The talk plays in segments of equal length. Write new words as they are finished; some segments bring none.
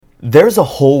There's a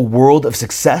whole world of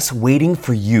success waiting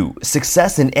for you.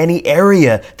 Success in any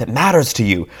area that matters to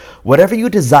you. Whatever you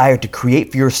desire to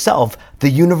create for yourself, the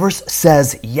universe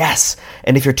says yes.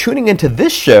 And if you're tuning into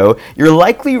this show, you're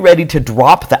likely ready to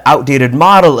drop the outdated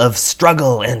model of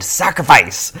struggle and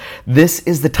sacrifice. This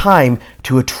is the time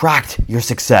to attract your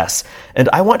success. And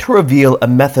I want to reveal a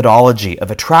methodology of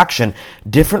attraction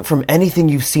different from anything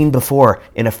you've seen before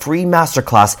in a free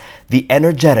masterclass, The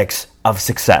Energetics of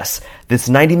Success. This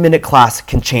 90-minute class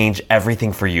can change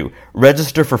everything for you.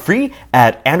 Register for free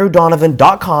at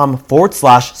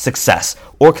andrewdonovan.com/success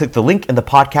or click the link in the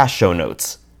podcast show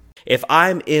notes. If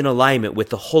I'm in alignment with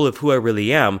the whole of who I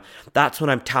really am, that's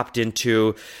when I'm tapped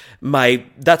into my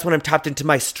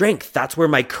strength. That's where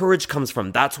my courage comes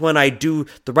from. That's when I do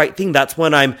the right thing. That's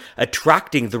when I'm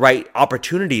attracting the right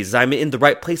opportunities. I'm in the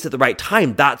right place at the right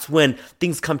time. That's when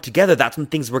things come together. That's when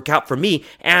things work out for me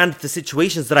and the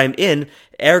situations that I'm in.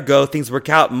 Ergo, things work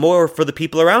out more for the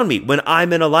people around me. When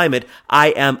I'm in alignment, I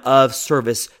am of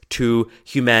service to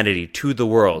humanity, to the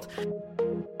world.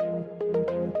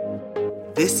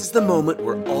 This is the moment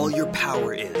where all your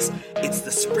power is. It's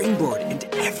the springboard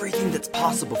into everything that's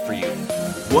possible for you.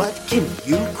 What can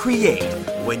you create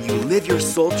when you live your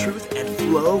soul truth and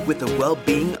flow with the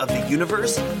well-being of the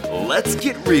universe? Let's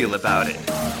get real about it.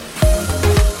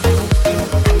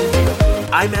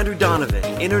 I'm Andrew Donovan,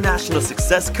 international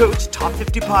success coach, top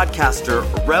 50 podcaster,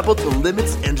 rebel to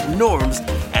limits and norms,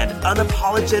 and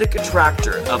unapologetic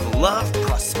attractor of love,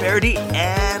 prosperity,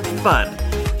 and fun.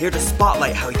 Here to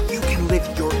spotlight how you can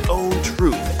live your own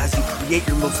truth as you create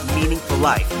your most meaningful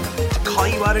life, to call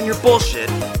you out on your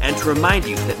bullshit, and to remind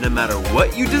you that no matter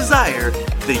what you desire,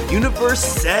 the universe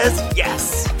says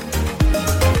yes.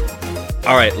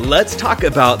 All right, let's talk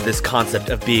about this concept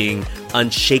of being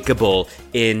unshakable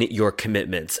in your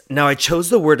commitments. Now, I chose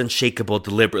the word unshakable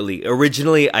deliberately.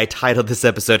 Originally, I titled this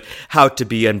episode, How to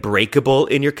Be Unbreakable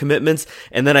in Your Commitments.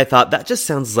 And then I thought that just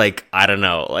sounds like, I don't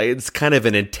know, like it's kind of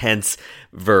an intense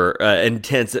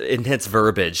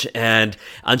verbiage, and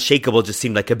unshakable just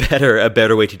seemed like a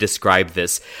better way to describe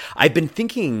this. I've been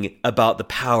thinking about the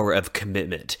power of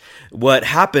commitment. What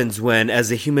happens when,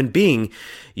 as a human being,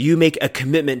 you make a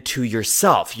commitment to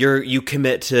yourself. You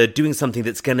commit to doing something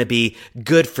that's going to be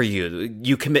good for you.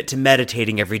 You commit to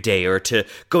meditating every day, or to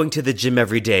going to the gym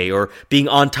every day, or being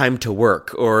on time to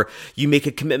work, or you make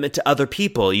a commitment to other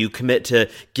people. You commit to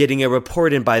getting a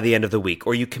report in by the end of the week,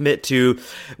 or you commit to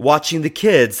watching the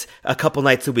kids a couple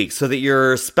nights a week so that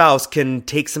your spouse can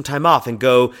take some time off and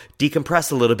go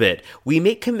decompress a little bit. We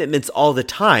make commitments all the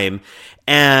time.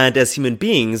 And as human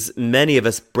beings, many of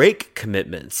us break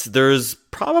commitments. There's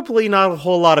probably not a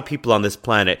whole lot of people on this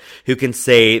planet who can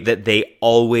say that they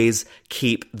always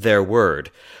keep their word.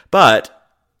 But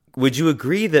would you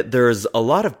agree that there's a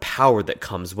lot of power that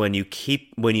comes when you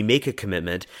make a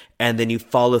commitment and then you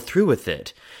follow through with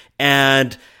it?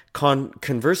 And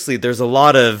conversely, there's a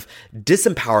lot of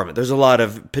disempowerment. There's a lot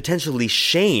of potentially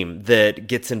shame that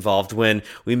gets involved when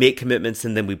we make commitments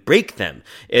and then we break them.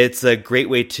 It's a great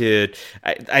way to,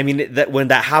 that when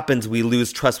that happens, we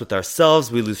lose trust with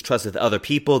ourselves. We lose trust with other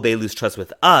people. They lose trust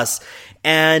with us.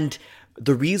 And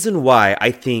the reason why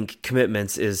I think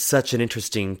commitments is such an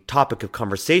interesting topic of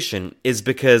conversation is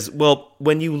because, well,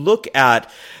 when you look at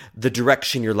the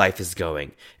direction your life is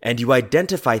going and you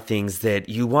identify things that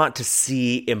you want to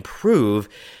see improve,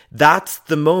 that's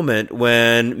the moment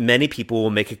when many people will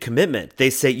make a commitment. They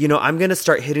say, I'm going to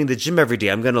start hitting the gym every day.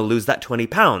 I'm going to lose that 20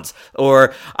 pounds.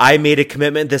 Or I made a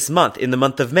commitment this month, in the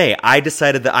month of May. I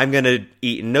decided that I'm going to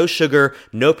eat no sugar,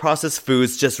 no processed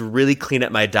foods, just really clean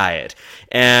up my diet.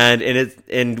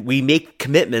 And we make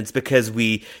commitments because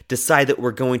we decide that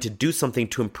we're going to do something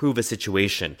to improve a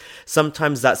situation.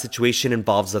 Sometimes that situation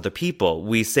involves other people.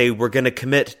 We say we're going to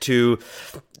commit to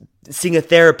seeing a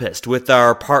therapist with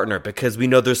our partner because we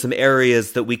know there's some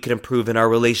areas that we can improve in our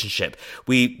relationship.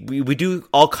 We do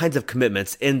all kinds of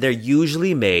commitments, and they're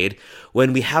usually made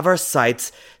when we have our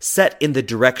sights set in the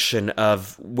direction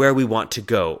of where we want to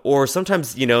go. Or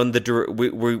sometimes,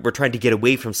 we're trying to get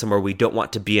away from somewhere we don't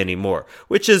want to be anymore,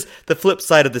 which is the flip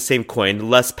side of the same coin,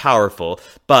 less powerful,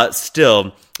 but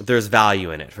still there's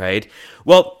value in it, right?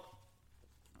 Well,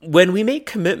 when we make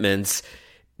commitments,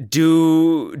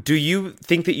 do you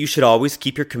think that you should always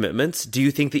keep your commitments? Do you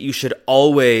think that you should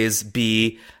always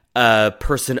be a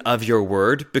person of your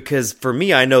word? Because for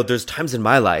me, I know there's times in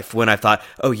my life when I thought,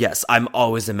 oh yes, I'm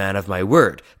always a man of my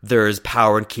word. There's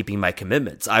power in keeping my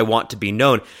commitments. I want to be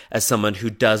known as someone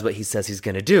who does what he says he's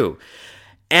going to do.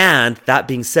 And that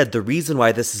being said, the reason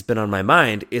why this has been on my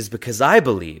mind is because I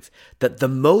believe that the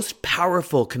most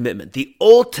powerful commitment, the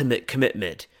ultimate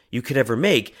commitment you could ever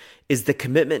make is the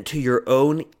commitment to your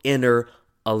own inner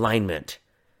alignment.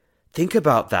 Think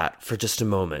about that for just a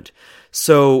moment.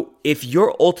 So if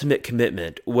your ultimate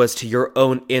commitment was to your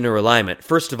own inner alignment,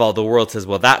 first of all, the world says,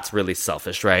 well, that's really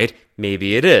selfish, right?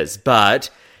 Maybe it is. But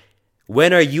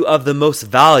when are you of the most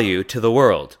value to the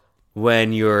world?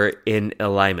 When you're in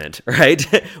alignment, right?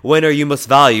 When are you most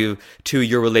value to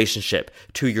your relationship,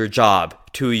 to your job,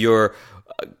 to your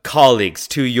colleagues,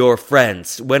 to your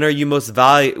friends? When are you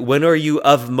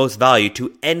of most value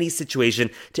to any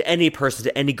situation, to any person,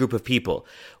 to any group of people?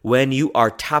 When you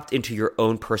are tapped into your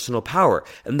own personal power.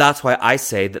 And that's why I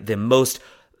say that the most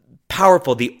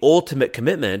powerful, the ultimate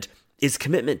commitment is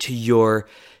commitment to your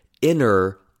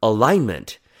inner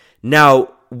alignment.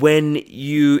 Now,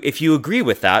 if you agree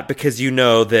with that, because you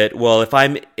know that, well, if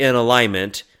I'm in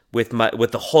alignment with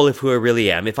the whole of who I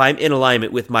really am, if I'm in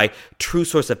alignment with my true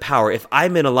source of power, if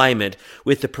I'm in alignment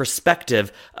with the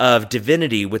perspective of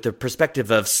divinity, with the perspective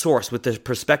of source, with the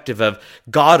perspective of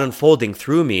God unfolding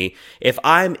through me, if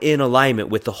I'm in alignment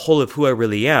with the whole of who I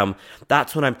really am,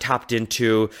 that's when I'm tapped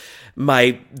into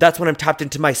my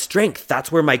strength.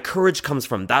 That's where my courage comes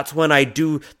from. That's when I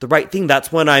do the right thing.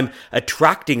 That's when I'm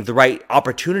attracting the right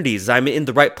opportunities. I'm in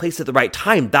the right place at the right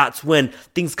time. That's when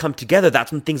things come together.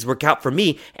 That's when things work out for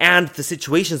me and the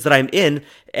situations that I'm in.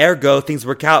 Ergo, things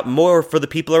work out more for the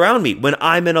people around me. When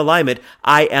I'm in alignment,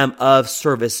 I am of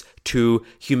service to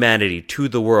humanity, to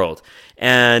the world.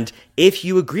 And if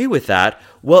you agree with that,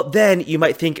 well, then you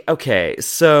might think, okay,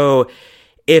 so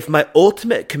if my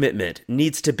ultimate commitment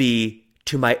needs to be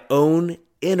to my own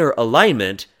inner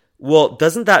alignment, well,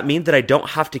 doesn't that mean that I don't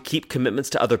have to keep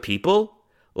commitments to other people?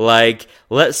 Like,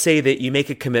 let's say that you make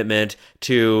a commitment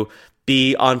to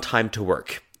be on time to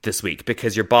work this week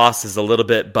because your boss is a little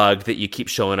bit bugged that you keep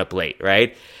showing up late,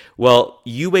 right? Well,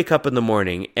 you wake up in the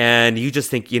morning and you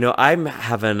just think, I'm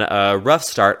having a rough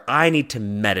start. I need to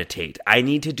meditate. I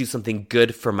need to do something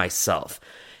good for myself.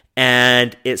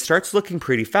 And it starts looking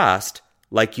pretty fast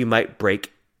like you might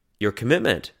break your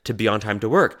commitment to be on time to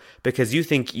work because you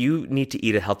think you need to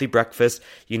eat a healthy breakfast.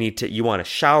 You want to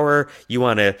shower. You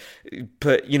want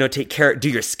to take care, do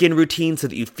your skin routine so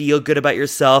that you feel good about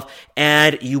yourself.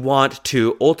 And you want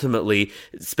to ultimately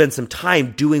spend some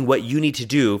time doing what you need to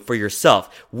do for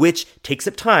yourself, which takes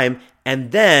up time.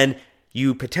 And then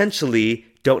you potentially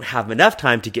don't have enough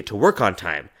time to get to work on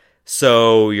time.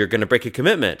 So you're going to break a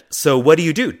commitment. So what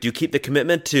do? Do you keep the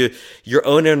commitment to your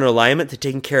own inner alignment to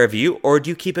taking care of you, or do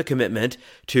you keep a commitment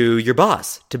to your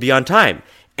boss to be on time?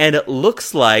 And it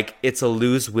looks like it's a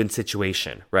lose-win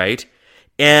situation, right?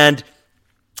 And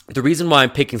the reason why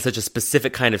I'm picking such a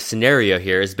specific kind of scenario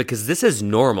here is because this is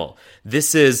normal.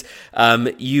 This is,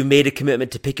 you made a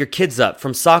commitment to pick your kids up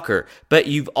from soccer, but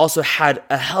you've also had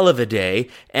a hell of a day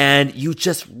and you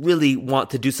just really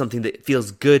want to do something that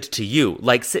feels good to you,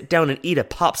 like sit down and eat a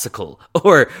popsicle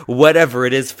or whatever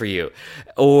it is for you.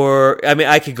 Or,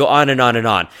 I could go on and on and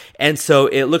on. And so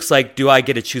it looks like, do I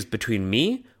get to choose between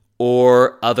me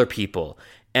or other people?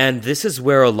 And this is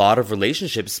where a lot of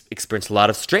relationships experience a lot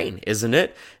of strain, isn't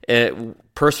it?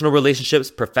 Personal relationships,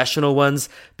 professional ones,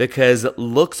 because it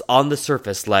looks on the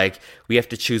surface like we have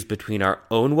to choose between our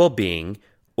own well-being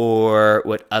or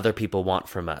what other people want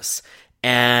from us.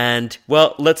 And,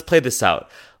 well, let's play this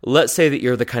out. Let's say that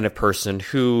you're the kind of person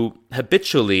who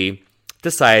habitually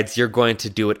decides you're going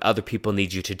to do what other people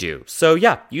need you to do. So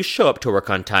yeah, you show up to work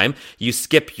on time. You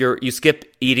skip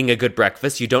eating a good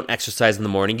breakfast. You don't exercise in the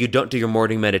morning. You don't do your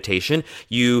morning meditation.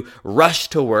 You rush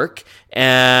to work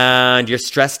and you're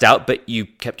stressed out, but you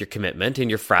kept your commitment, and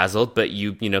you're frazzled, but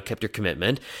you kept your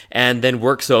commitment. And then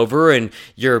work's over and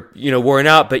you're, worn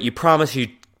out, but you promise you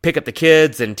pick up the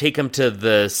kids and take them to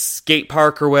the skate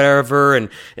park or whatever. And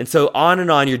so on and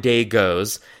on your day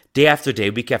goes. Day after day,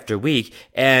 week after week,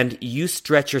 and you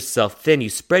stretch yourself thin, you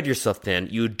spread yourself thin,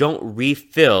 you don't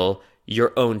refill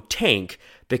your own tank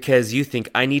because you think,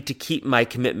 I need to keep my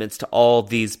commitments to all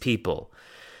these people.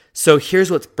 So here's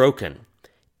what's broken.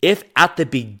 If at the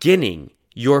beginning,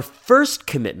 your first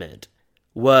commitment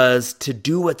was to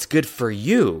do what's good for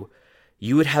you,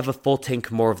 you would have a full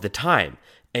tank more of the time.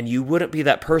 And you wouldn't be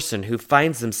that person who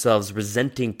finds themselves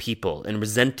resenting people and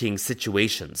resenting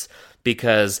situations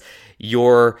because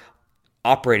you're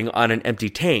operating on an empty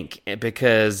tank,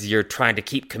 because you're trying to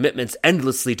keep commitments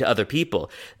endlessly to other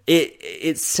people.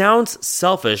 It sounds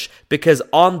selfish because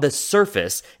on the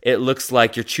surface, it looks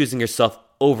like you're choosing yourself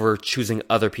over choosing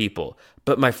other people.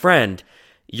 But my friend,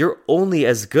 you're only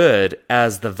as good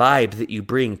as the vibe that you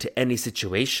bring to any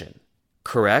situation,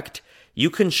 correct? You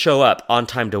can show up on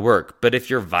time to work, but if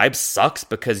your vibe sucks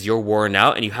because you're worn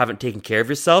out and you haven't taken care of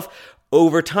yourself,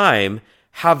 over time,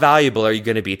 how valuable are you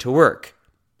going to be to work?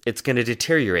 It's going to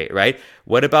deteriorate, right?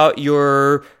 What about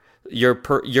your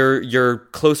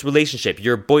close relationship,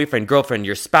 your boyfriend, girlfriend,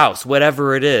 your spouse,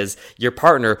 whatever it is, your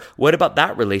partner? What about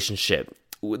that relationship?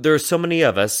 There are so many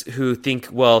of us who think,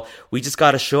 well, we just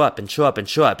got to show up and show up and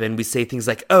show up. And we say things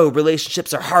like, oh,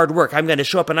 relationships are hard work. I'm going to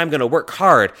show up and I'm going to work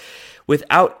hard,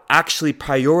 without actually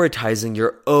prioritizing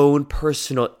your own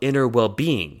personal inner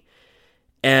well-being.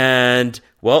 And,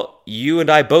 well, you and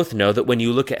I both know that when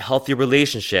you look at healthy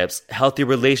relationships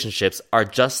are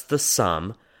just the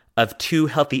sum of two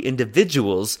healthy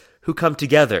individuals who come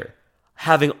together,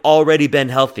 having already been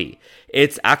healthy.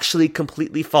 It's actually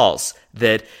completely false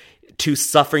that two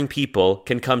suffering people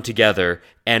can come together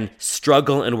and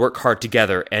struggle and work hard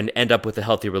together and end up with a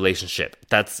healthy relationship.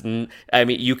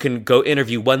 You can go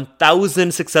interview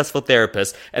 1,000 successful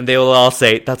therapists and they will all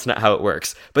say that's not how it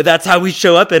works. But that's how we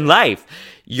show up in life.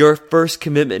 Your first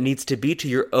commitment needs to be to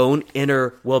your own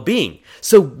inner well-being.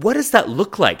 So what does that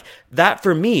look like? That,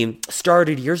 for me,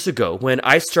 started years ago when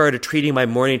I started treating my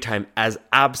morning time as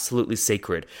absolutely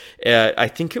sacred. I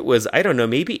think it was,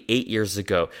 maybe 8 years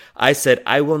ago. I said,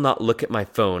 I will not look at my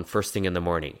phone first thing in the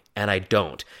morning. And I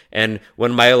don't. And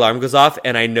when my alarm goes off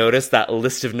and I notice that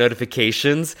list of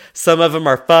notifications, some of them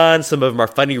are fun, some of them are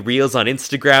funny reels on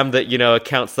Instagram that,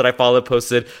 accounts that I follow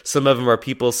posted. Some of them are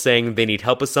people saying they need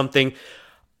help with something.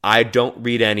 I don't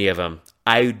read any of them.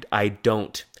 I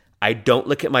don't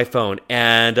look at my phone.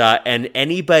 And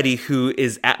anybody who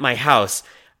is at my house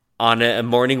on a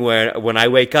morning when I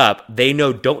wake up, they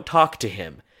know don't talk to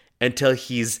him until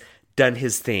he's done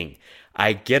his thing.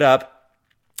 I get up.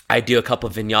 I do a couple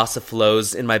of vinyasa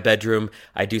flows in my bedroom.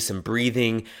 I do some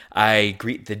breathing. I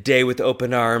greet the day with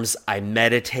open arms. I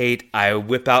meditate. I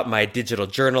whip out my digital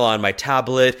journal on my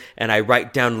tablet and I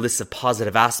write down lists of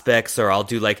positive aspects, or I'll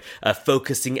do like a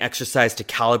focusing exercise to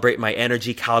calibrate my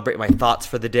energy, calibrate my thoughts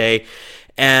for the day.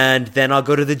 And then I'll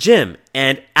go to the gym.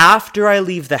 And after I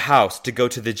leave the house to go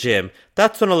to the gym,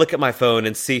 that's when I'll look at my phone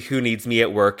and see who needs me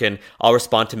at work, and I'll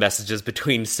respond to messages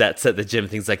between sets at the gym,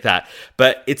 things like that.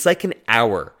 But it's like an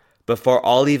hour before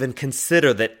I'll even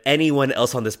consider that anyone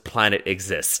else on this planet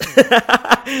exists.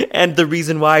 And the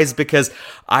reason why is because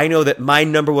I know that my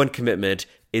number one commitment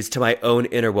is to my own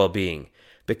inner well-being.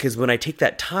 Because when I take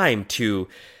that time to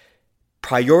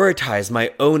prioritize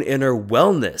my own inner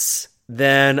wellness,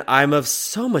 then I'm of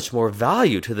so much more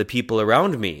value to the people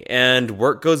around me, and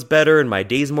work goes better and my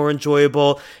day's more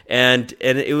enjoyable. And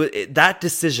that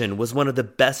decision was one of the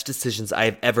best decisions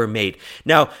I've ever made.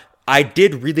 Now, I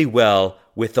did really well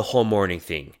with the whole morning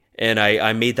thing. And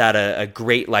I made that a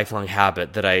great lifelong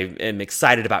habit that I am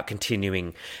excited about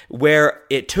continuing. Where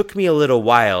it took me a little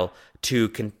while to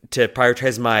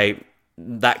prioritize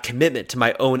that commitment to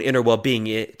my own inner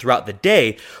well-being throughout the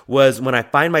day was when I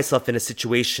find myself in a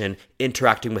situation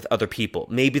interacting with other people.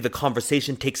 Maybe the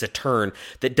conversation takes a turn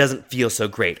that doesn't feel so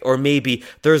great, or maybe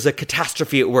there's a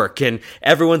catastrophe at work and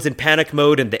everyone's in panic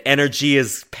mode and the energy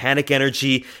is panic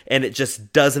energy and it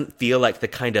just doesn't feel like the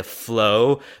kind of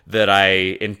flow that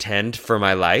I intend for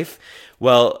my life.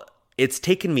 Well, it's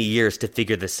taken me years to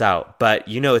figure this out, but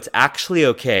it's actually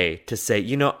okay to say,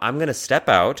 I'm going to step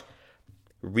out,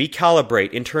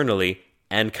 recalibrate internally,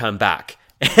 and come back.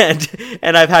 And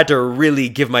I've had to really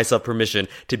give myself permission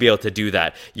to be able to do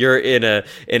that. You're in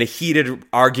a heated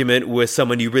argument with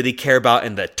someone you really care about,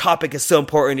 and the topic is so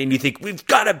important, and you think, we've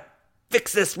got to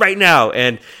fix this right now.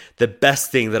 And the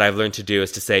best thing that I've learned to do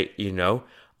is to say,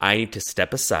 I need to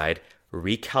step aside,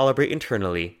 recalibrate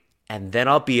internally, and then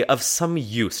I'll be of some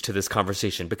use to this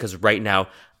conversation, because right now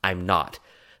I'm not.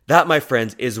 That, my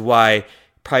friends, is why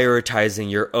prioritizing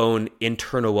your own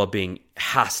internal well-being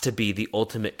has to be the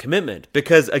ultimate commitment,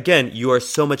 because again, you are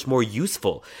so much more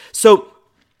useful. So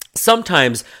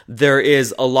sometimes there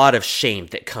is a lot of shame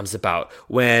that comes about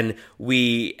when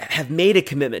we have made a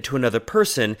commitment to another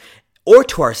person or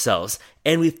to ourselves,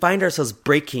 and we find ourselves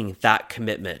breaking that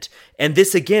commitment. And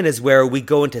this again is where we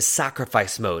go into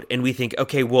sacrifice mode and we think,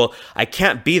 okay, well, I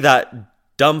can't be that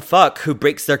dumb fuck who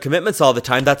breaks their commitments all the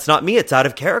time. That's not me. It's out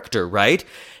of character, right?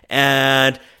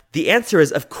 And the answer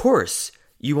is, of course,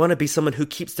 you want to be someone who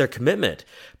keeps their commitment,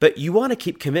 but you want to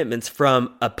keep commitments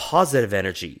from a positive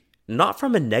energy, not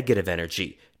from a negative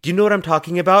energy. Do you know what I'm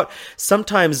talking about?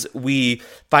 Sometimes we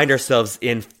find ourselves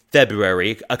in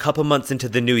February, a couple months into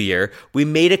the new year, we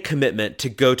made a commitment to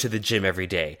go to the gym every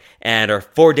day, or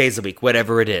 4 days a week,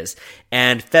 whatever it is.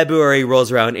 And February rolls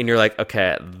around and you're like,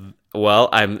 okay, well,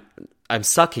 I'm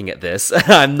sucking at this.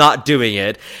 I'm not doing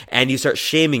it. And you start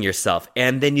shaming yourself.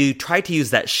 And then you try to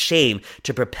use that shame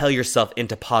to propel yourself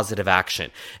into positive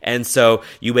action. And so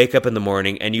you wake up in the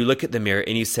morning and you look at the mirror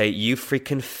and you say, you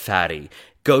freaking fatty,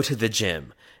 go to the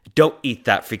gym. don't eat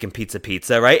that freaking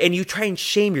pizza, right? And you try and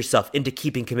shame yourself into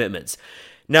keeping commitments.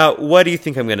 Now, what do you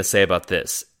think I'm going to say about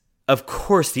this? Of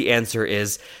course, the answer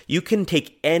is you can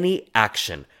take any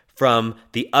action from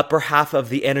the upper half of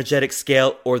the energetic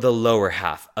scale or the lower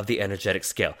half of the energetic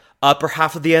scale. Upper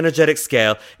half of the energetic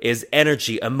scale is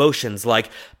energy, emotions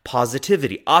like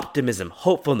positivity, optimism,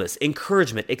 hopefulness,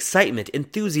 encouragement, excitement,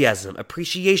 enthusiasm,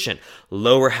 appreciation.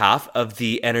 Lower half of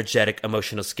the energetic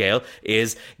emotional scale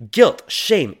is guilt,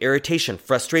 shame, irritation,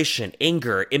 frustration,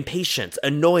 anger, impatience,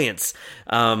 annoyance,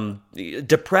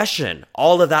 depression,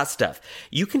 all of that stuff.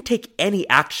 You can take any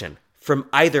action from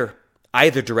either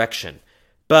direction.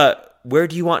 But where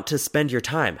do you want to spend your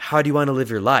time? How do you want to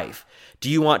live your life? Do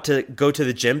you want to go to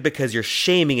the gym because you're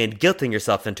shaming and guilting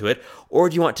yourself into it? Or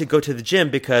do you want to go to the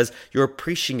gym because you're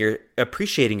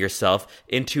appreciating yourself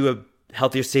into a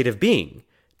healthier state of being?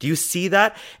 Do you see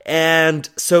that? And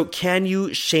so can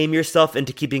you shame yourself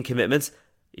into keeping commitments?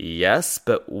 Yes,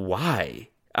 but why?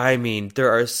 I mean,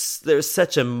 there's so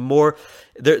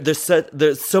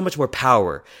much more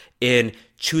power in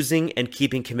choosing and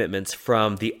keeping commitments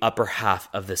from the upper half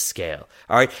of the scale.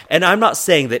 All right. And I'm not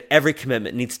saying that every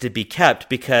commitment needs to be kept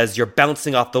because you're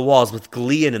bouncing off the walls with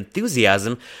glee and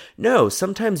enthusiasm. No,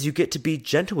 sometimes you get to be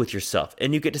gentle with yourself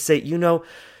and you get to say,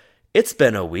 it's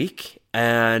been a week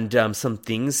and some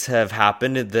things have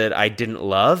happened that I didn't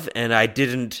love, and I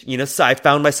didn't, so I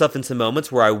found myself in some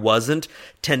moments where I wasn't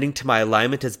tending to my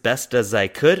alignment as best as I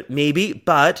could, maybe,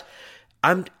 but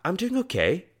I'm doing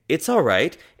okay. It's all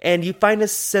right. And you find a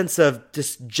sense of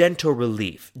just gentle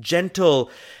relief, gentle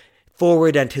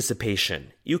forward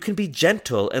anticipation. You can be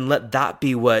gentle and let that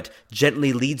be what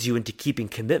gently leads you into keeping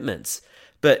commitments.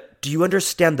 But do you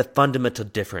understand the fundamental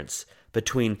difference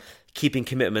between keeping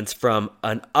commitments from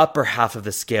an upper half of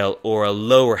the scale or a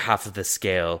lower half of the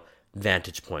scale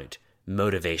vantage point?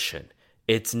 Motivation.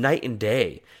 It's night and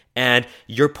day. And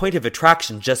your point of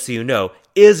attraction, just so you know,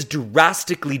 is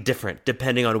drastically different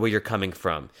depending on where you're coming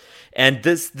from. And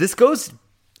this goes,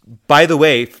 by the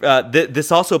way,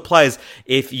 this also applies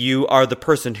if you are the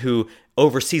person who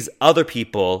oversees other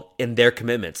people in their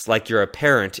commitments, like you're a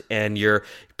parent and you're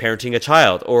parenting a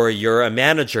child, or you're a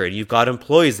manager and you've got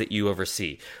employees that you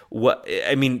oversee.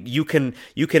 You can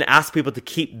ask people to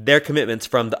keep their commitments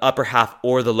from the upper half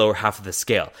or the lower half of the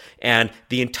scale, and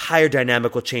the entire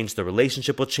dynamic will change. The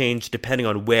relationship will change depending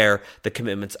on where the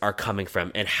commitments are coming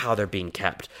from and how they're being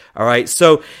kept. All right.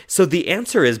 So the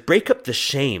answer is break up the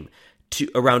shame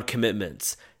around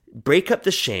commitments. Break up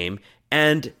the shame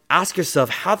and ask yourself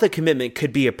how the commitment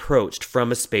could be approached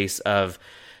from a space of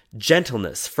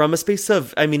gentleness, from a space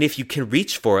of, if you can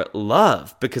reach for it,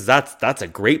 love, because that's a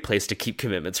great place to keep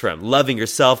commitments from. Loving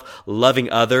yourself, loving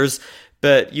others,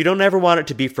 but you don't ever want it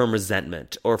to be from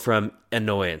resentment or from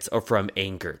annoyance or from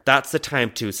anger. That's the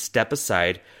time to step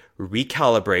aside,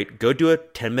 recalibrate, go do a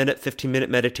 10-minute, 15-minute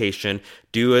meditation,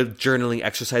 do a journaling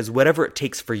exercise, whatever it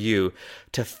takes for you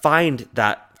to find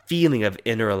that feeling of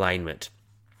inner alignment.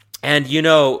 And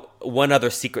one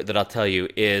other secret that I'll tell you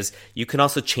is you can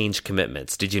also change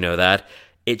commitments. Did you know that?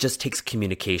 It just takes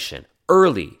communication,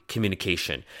 early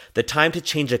communication. The time to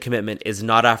change a commitment is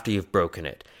not after you've broken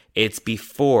it. It's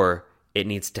before it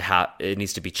needs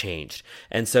to be changed.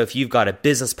 And so if you've got a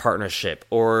business partnership,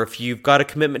 or if you've got a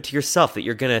commitment to yourself that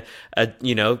you're going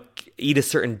to, eat a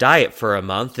certain diet for a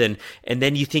month, and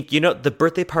then you think, the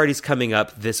birthday party's coming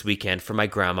up this weekend for my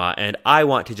grandma, and I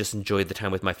want to just enjoy the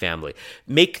time with my family.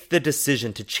 Make the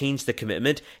decision to change the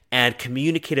commitment and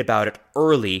communicate about it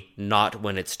early, not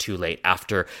when it's too late,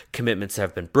 after commitments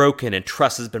have been broken and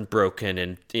trust has been broken,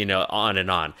 and, on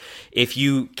and on. If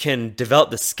you can develop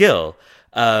the skill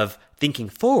of thinking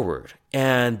forward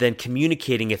and then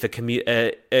communicating if a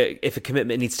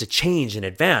commitment needs to change in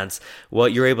advance, well,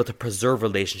 you're able to preserve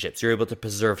relationships. You're able to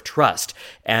preserve trust.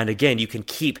 And again, you can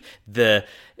keep the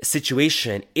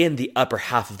situation in the upper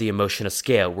half of the emotional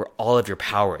scale where all of your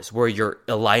power is, where your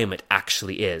alignment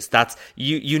actually is. That's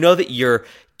you know that you're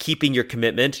keeping your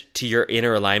commitment to your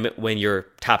inner alignment when you're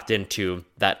tapped into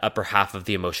that upper half of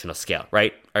the emotional scale,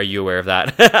 right? Are you aware of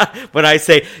that? When I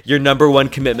say your number one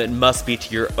commitment must be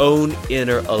to your own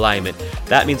inner alignment,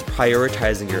 that means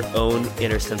prioritizing your own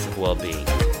inner sense of well-being.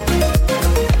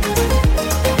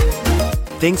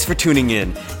 Thanks for tuning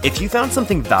in. If you found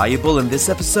something valuable in this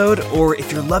episode, or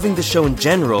if you're loving the show in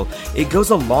general, it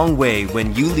goes a long way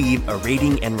when you leave a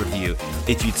rating and review.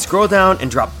 If you'd scroll down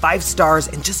and drop 5 stars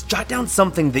and just jot down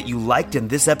something that you liked in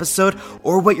this episode,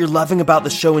 or what you're loving about the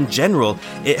show in general,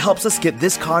 it helps us get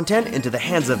this content into the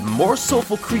hands of more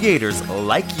soulful creators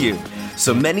like you.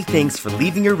 So many thanks for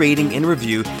leaving your rating and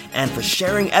review, and for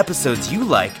sharing episodes you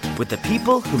like with the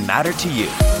people who matter to you.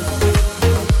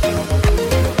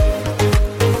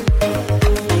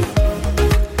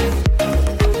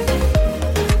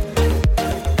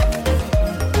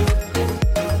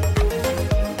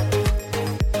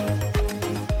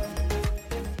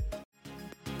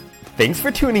 Thanks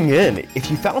for tuning in. If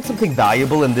you found something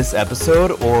valuable in this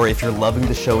episode, or if you're loving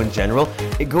the show in general,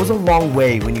 it goes a long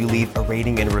way when you leave a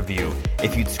rating and review.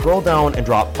 If you'd scroll down and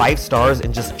drop 5 stars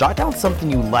and just jot down something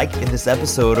you liked in this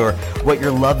episode or what you're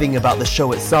loving about the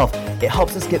show itself, it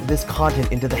helps us get this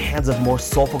content into the hands of more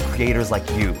soulful creators like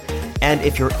you. And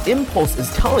if your impulse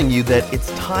is telling you that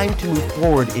it's time to move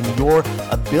forward in your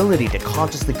ability to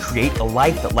consciously create a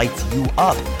life that lights you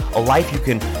up, a life you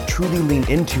can truly lean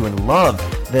into and love,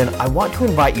 then I want to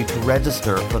invite you to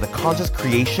register for the Conscious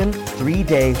Creation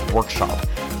 3-day workshop.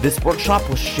 This workshop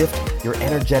will shift your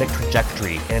energetic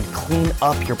trajectory and clean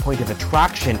up your point of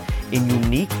attraction in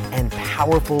unique and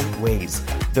powerful ways.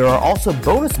 There are also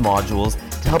bonus modules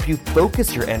to help you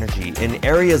focus your energy in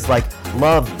areas like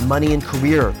love, money and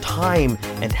career, time,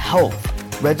 and health.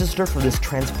 Register for this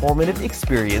transformative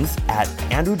experience at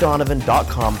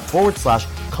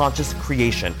andrewdonovan.com/conscious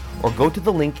creation or go to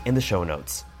the link in the show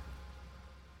notes.